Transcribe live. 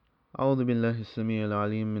أعوذ بالله السميع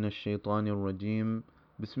العليم من الشيطان الرجيم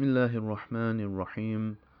بسم الله الرحمن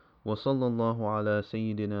الرحيم وصلى الله على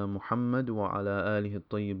سيدنا محمد وعلى آله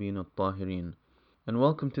الطيبين الطاهرين. And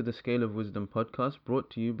welcome to the Scale of Wisdom podcast brought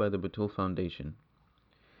to you by the Batul Foundation.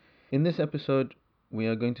 In this episode, we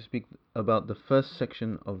are going to speak about the first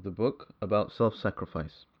section of the book about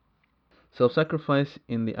self-sacrifice. Self-sacrifice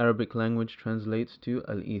in the Arabic language translates to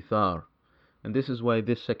al-ithar. And this is why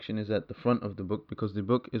this section is at the front of the book, because the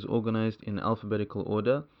book is organized in alphabetical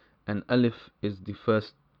order, and alif is the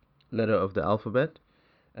first letter of the alphabet,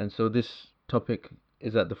 and so this topic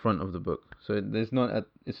is at the front of the book. So it's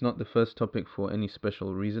not the first topic for any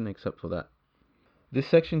special reason except for that. This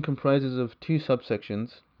section comprises of two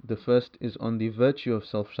subsections. The first is on the virtue of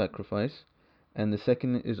self-sacrifice, and the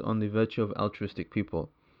second is on the virtue of altruistic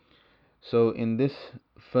people. So in this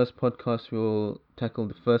first podcast, we will tackle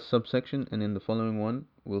the first subsection, and in the following one,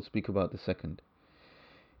 we'll speak about the second.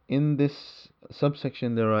 In this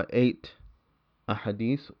subsection, there are 8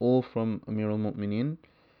 ahadith, all from Amir al-Mu'mineen,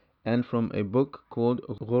 and from a book called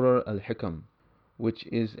Ghurar al-hikam, which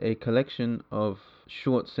is a collection of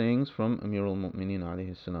short sayings from Amir al-Mu'mineen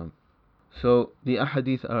alayhi salam. So the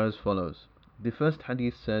ahadith are as follows. The first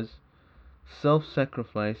hadith says,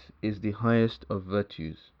 self-sacrifice is the highest of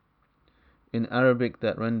virtues. In Arabic,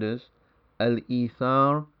 that renders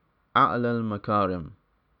al-ithar a'la al-makarim.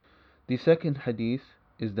 The second hadith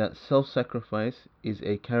is that self-sacrifice is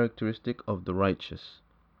a characteristic of the righteous.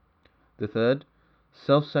 The third,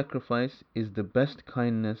 self-sacrifice is the best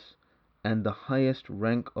kindness and the highest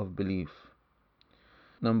rank of belief.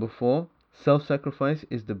 Number 4, self-sacrifice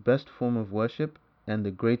is the best form of worship and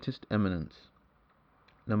the greatest eminence.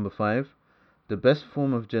 Number 5, the best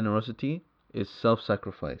form of generosity is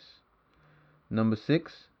self-sacrifice. Number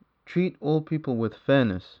 6, treat all people with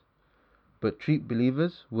fairness, but treat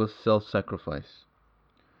believers with self-sacrifice.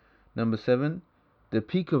 Number 7, the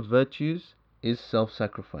peak of virtues is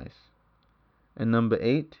self-sacrifice. And number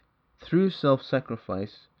 8, through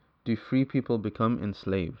self-sacrifice do free people become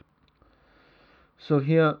enslaved. So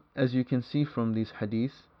here, as you can see from these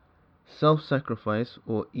hadiths, self-sacrifice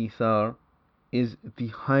or ithar is the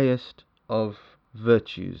highest of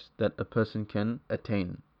virtues that a person can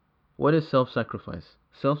attain. What is self-sacrifice?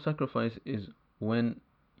 Self-sacrifice is when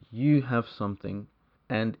you have something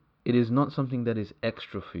and it is not something that is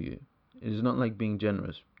extra for you. It is not like being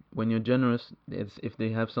generous. When you're generous, it's if they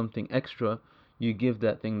have something extra, you give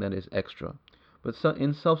that thing that is extra. But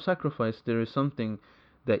in self-sacrifice, there is something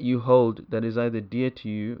that you hold that is either dear to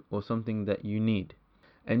you or something that you need.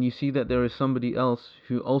 And you see that there is somebody else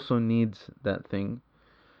who also needs that thing,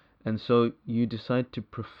 and so you decide to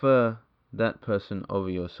prefer that person over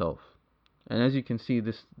yourself. And as you can see,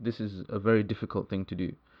 this is a very difficult thing to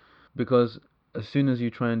do, because as soon as you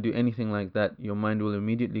try and do anything like that, your mind will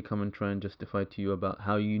immediately come and try and justify to you about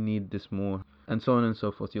how you need this more, and so on and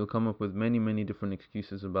so forth. You'll come up with many different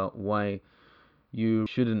excuses about why you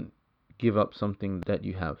shouldn't give up something that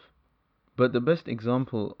you have. But the best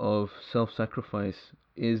example of self-sacrifice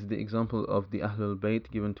is the example of the Ahlul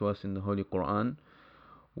Bayt given to us in the Holy Quran,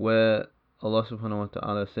 where Allah subhanahu wa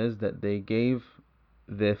ta'ala says that they gave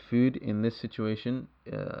their food in this situation.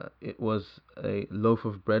 It was a loaf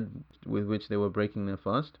of bread with which they were breaking their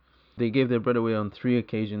fast. They gave their bread away on 3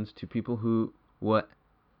 occasions to people who were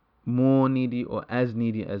more needy or as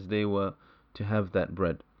needy as they were to have that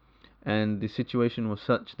bread. And the situation was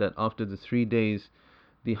such that after the 3 days,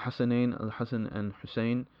 the Hasanain, Al-Hasan and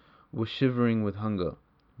Hussein, were shivering with hunger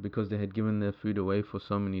because they had given their food away for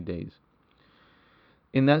so many days.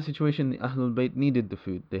 In that situation, the Ahlul Bayt needed the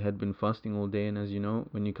food. They had been fasting all day, and as you know,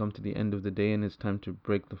 when you come to the end of the day and it's time to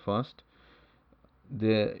break the fast,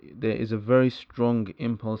 there is a very strong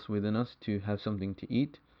impulse within us to have something to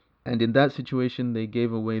eat. And in that situation, they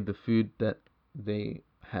gave away the food that they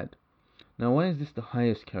had. Now, why is this the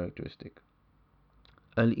highest characteristic?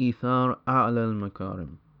 Al-ithar a'la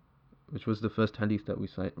al-makarim, which was the first hadith that we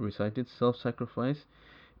recited. Self-sacrifice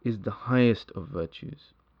is the highest of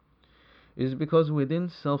virtues. It is because within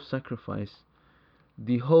self-sacrifice,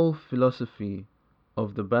 the whole philosophy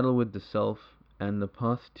of the battle with the self and the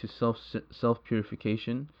path to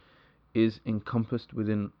self-purification is encompassed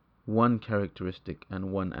within one characteristic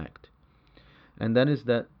and one act. And that is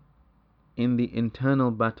that in the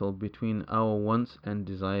internal battle between our wants and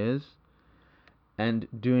desires and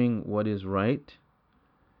doing what is right,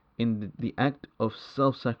 in the act of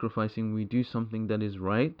self-sacrificing, we do something that is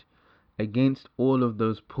right against all of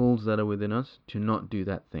those pulls that are within us to not do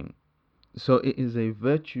that thing. So it is a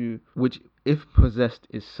virtue which, if possessed,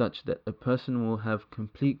 is such that a person will have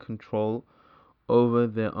complete control over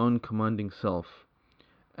their own commanding self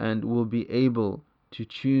and will be able to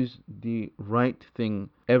choose the right thing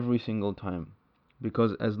every single time.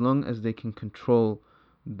 Because as long as they can control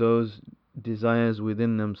those desires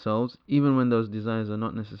within themselves, even when those desires are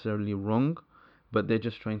not necessarily wrong, but they're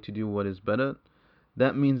just trying to do what is better,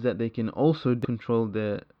 that means that they can also control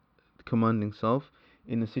their commanding self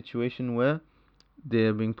in a situation where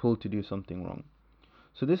they're being pulled to do something wrong.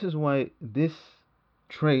 So this is why this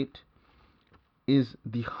trait is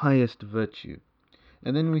the highest virtue.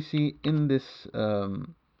 And then we see in this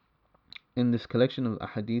collection of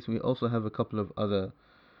ahadith, we also have a couple of other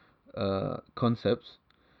concepts.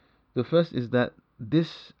 The first is that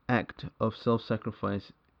this act of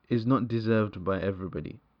self-sacrifice is not deserved by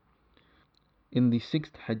everybody. In the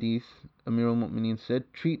sixth hadith, Amir al-Mu'mineen said,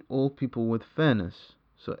 treat all people with fairness.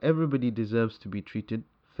 So everybody deserves to be treated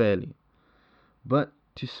fairly. But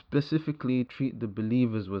to specifically treat the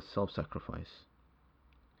believers with self-sacrifice.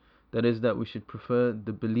 That is, that we should prefer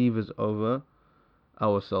the believers over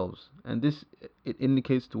ourselves. And this, it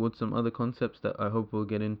indicates towards some other concepts that I hope we'll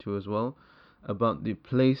get into as well, about the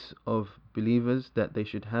place of believers that they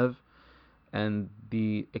should have and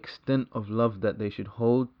the extent of love that they should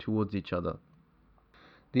hold towards each other.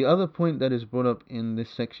 The other point that is brought up in this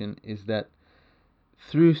section is that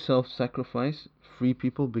through self-sacrifice, free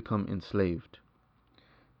people become enslaved.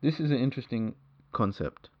 This is an interesting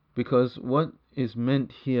concept, because what is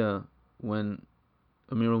meant here when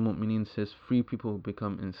Amir al-Mu'mineen says free people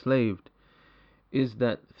become enslaved is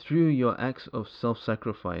that through your acts of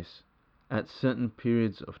self-sacrifice at certain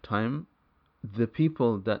periods of time, the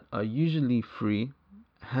people that are usually free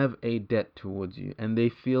have a debt towards you, and they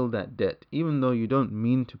feel that debt, even though you don't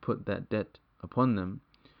mean to put that debt upon them.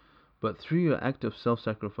 But through your act of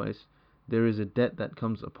self-sacrifice, there is a debt that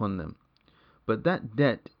comes upon them. But that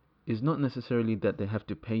debt is not necessarily that they have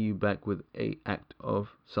to pay you back with an act of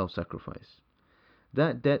self-sacrifice.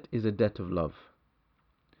 That debt is a debt of love.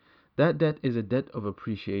 That debt is a debt of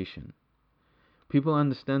appreciation. People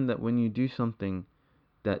understand that when you do something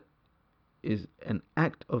that is an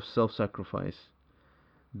act of self-sacrifice,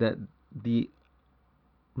 that the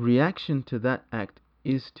reaction to that act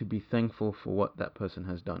is to be thankful for what that person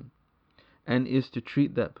has done, and is to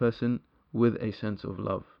treat that person with a sense of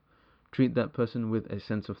love, treat that person with a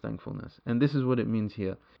sense of thankfulness. And this is what it means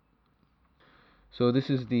here. So this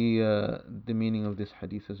is the meaning of this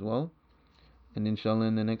hadith as well. And inshallah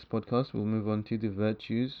in the next podcast we'll move on to the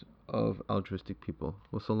virtues of altruistic people.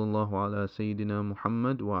 Wa sallallahu ala Sayyidina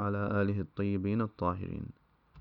Muhammad wa ala alihi at-tayyibin at-tahirin.